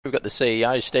We've got the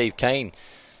CEO, Steve Keene,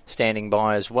 standing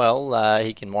by as well.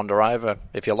 He can wander over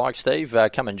if you like, Steve.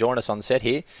 Come and join us on set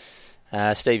here.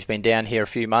 Steve's been down here a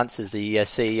few months as the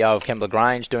CEO of Kembla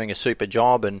Grange, doing a super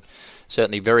job and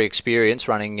certainly very experienced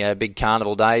running big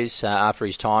carnival days after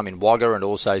his time in Wagga and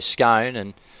also Scone.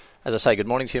 And as I say, good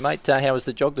morning to you, mate. How was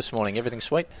the jog this morning? Everything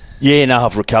sweet? Yeah, no,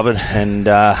 I've recovered, and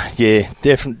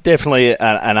definitely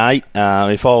an 8.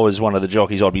 If I was one of the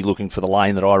jockeys, I'd be looking for the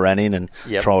lane that I ran in and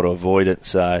try to avoid it.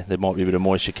 So there might be a bit of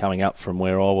moisture coming up from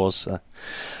where I was. So.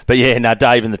 But yeah, no,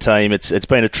 Dave and the team, it's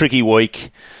been a tricky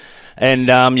week, and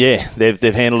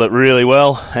they've handled it really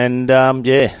well, and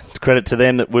credit to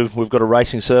them that we've got a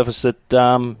racing surface that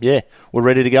we're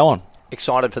ready to go on.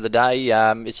 Excited for the day.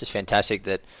 It's just fantastic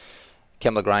that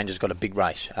Kembla Grange has got a big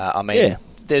race.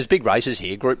 There's big races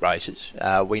here, group races.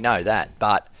 We know that.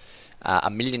 But a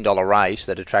 $1 million race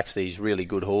that attracts these really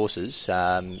good horses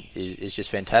is just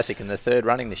fantastic. And the third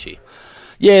running this year.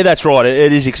 Yeah, that's right.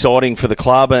 It is exciting for the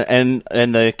club and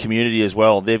the community as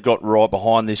well. They've got right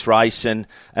behind this race, and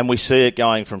we see it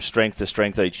going from strength to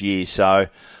strength each year. So,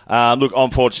 look,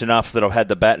 I'm fortunate enough that I've had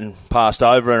the baton passed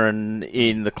over, and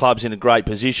the club's in a great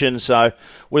position. So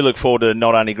we look forward to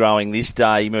not only growing this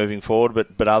day moving forward,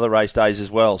 but other race days as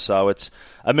well. So it's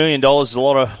 $1 million is a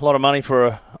lot of money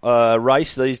for a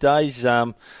race these days.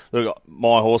 Look,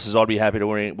 my horses, I'd be happy to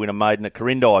win a maiden at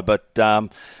Corindi,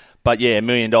 But yeah, $1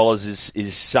 million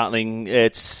is something.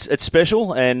 It's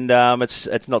special, and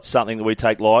it's not something that we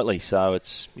take lightly. So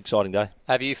it's an exciting day.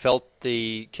 Have you felt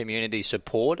the community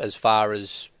support as far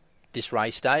as this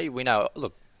race day? We know,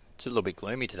 look, it's a little bit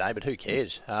gloomy today, but who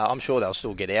cares? I'm sure they'll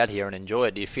still get out here and enjoy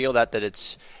it. Do you feel that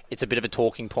it's a bit of a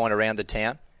talking point around the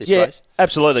town? This race?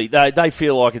 Absolutely. They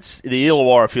feel like the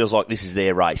Illawarra feels like this is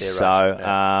their race.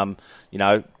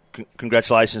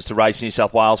 Congratulations to Racing New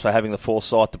South Wales for having the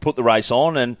foresight to put the race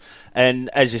on, and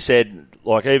as you said,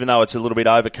 like, even though it's a little bit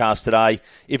overcast today,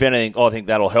 if anything, I think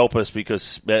that'll help us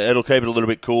because it'll keep it a little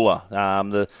bit cooler.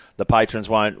 The patrons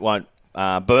won't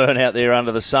burn out there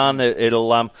under the sun.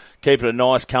 It'll keep it a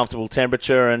nice, comfortable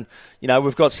temperature, and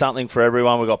we've got something for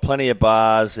everyone. We've got plenty of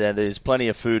bars, and there's plenty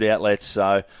of food outlets.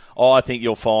 So I think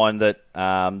you'll find that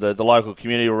the local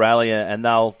community will rally, and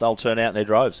they'll turn out in their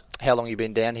droves. How long have you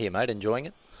been down here, mate? Enjoying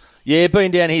it? Yeah, been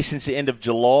down here since the end of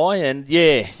July, and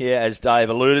as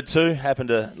Dave alluded to, happen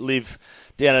to live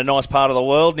down a nice part of the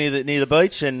world near the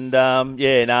beach, and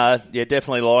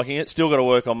definitely liking it. Still got to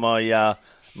work on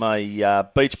my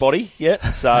beach body yet,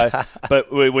 so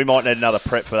but we might need another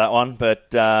prep for that one. But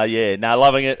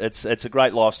loving it. It's a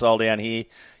great lifestyle down here.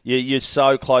 You're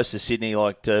so close to Sydney,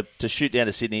 like to shoot down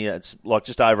to Sydney, it's like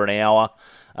just over an hour.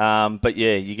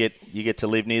 You get to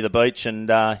live near the beach,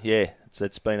 and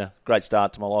it's been a great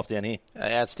start to my life down here.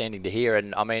 Outstanding to hear,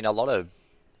 and I mean, a lot of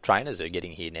trainers are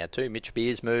getting here now too. Mitch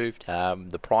Beer's moved.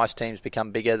 The Price team's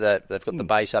become bigger. They've got the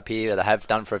base up here. They have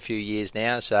done for a few years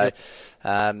now. So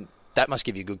that must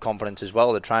give you good confidence as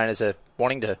well. The trainers are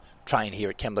wanting to train here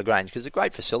at Kembla Grange because it's a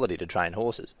great facility to train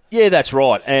horses. Yeah, that's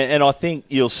right. And I think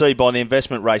you'll see by the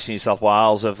investment Racing New South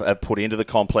Wales have put into the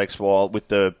complex with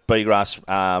the B-grass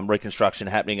reconstruction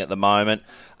happening at the moment.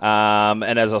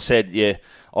 And as I said,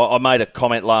 I made a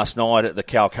comment last night at the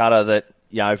Calcutta that,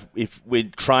 if we're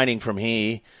training from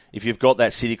here, if you've got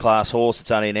that city class horse,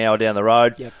 it's only an hour down the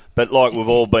road. Yep. But like we've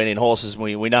all been in horses,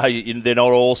 we know they're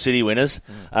not all city winners.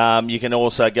 You can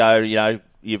also go,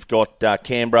 you've got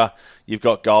Canberra, you've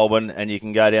got Goulburn, and you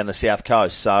can go down the south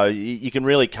coast. So you can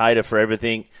really cater for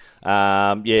everything.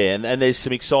 And there's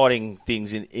some exciting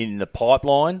things in the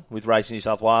pipeline with Racing New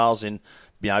South Wales, and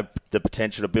the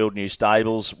potential to build new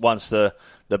stables once the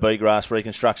B-grass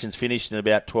reconstruction's finished in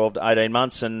about 12 to 18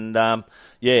 months, and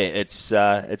it's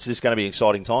just going to be an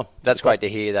exciting time. That's great to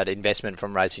hear, that investment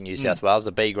from Racing New South Wales,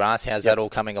 the B-grass. How's that all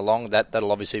coming along?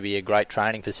 That'll obviously be a great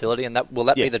training facility, and will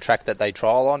that be the track that they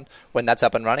trial on when that's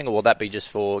up and running, or will that be just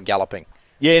for galloping?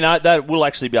 Yeah, no, that will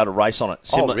actually be able to race on it.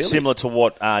 Similar to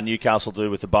what Newcastle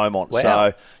do with the Beaumont. Wow.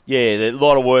 So, a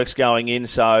lot of work's going in.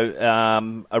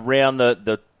 So, around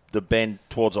the bend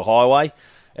towards the highway,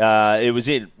 it was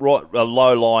in a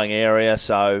low-lying area.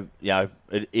 So,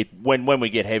 when we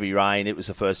get heavy rain, it was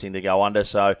the first thing to go under.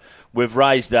 So, we've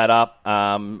raised that up,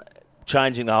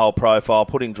 changing the whole profile,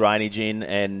 putting drainage in,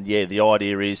 and the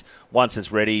idea is once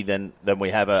it's ready, then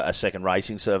we have a second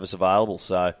racing service available.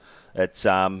 So it's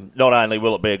not only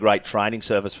will it be a great training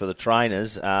service for the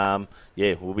trainers, we'll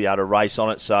be able to race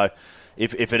on it. So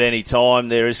if at any time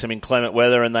there is some inclement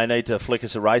weather and they need to flick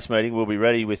us a race meeting, we'll be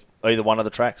ready with either one of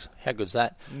the tracks. How good's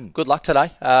that? Good luck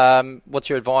today. What's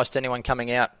your advice to anyone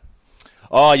coming out?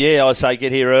 Oh, yeah, I say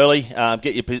get here early,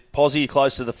 get your posse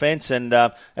close to the fence, and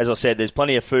as I said, there's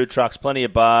plenty of food trucks, plenty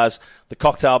of bars. The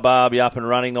cocktail bar will be up and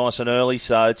running nice and early,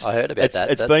 so I heard about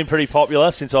that. It's been pretty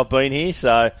popular since I've been here,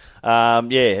 so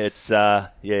it's going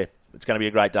to be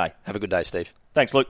a great day. Have a good day, Steve. Thanks, Luke.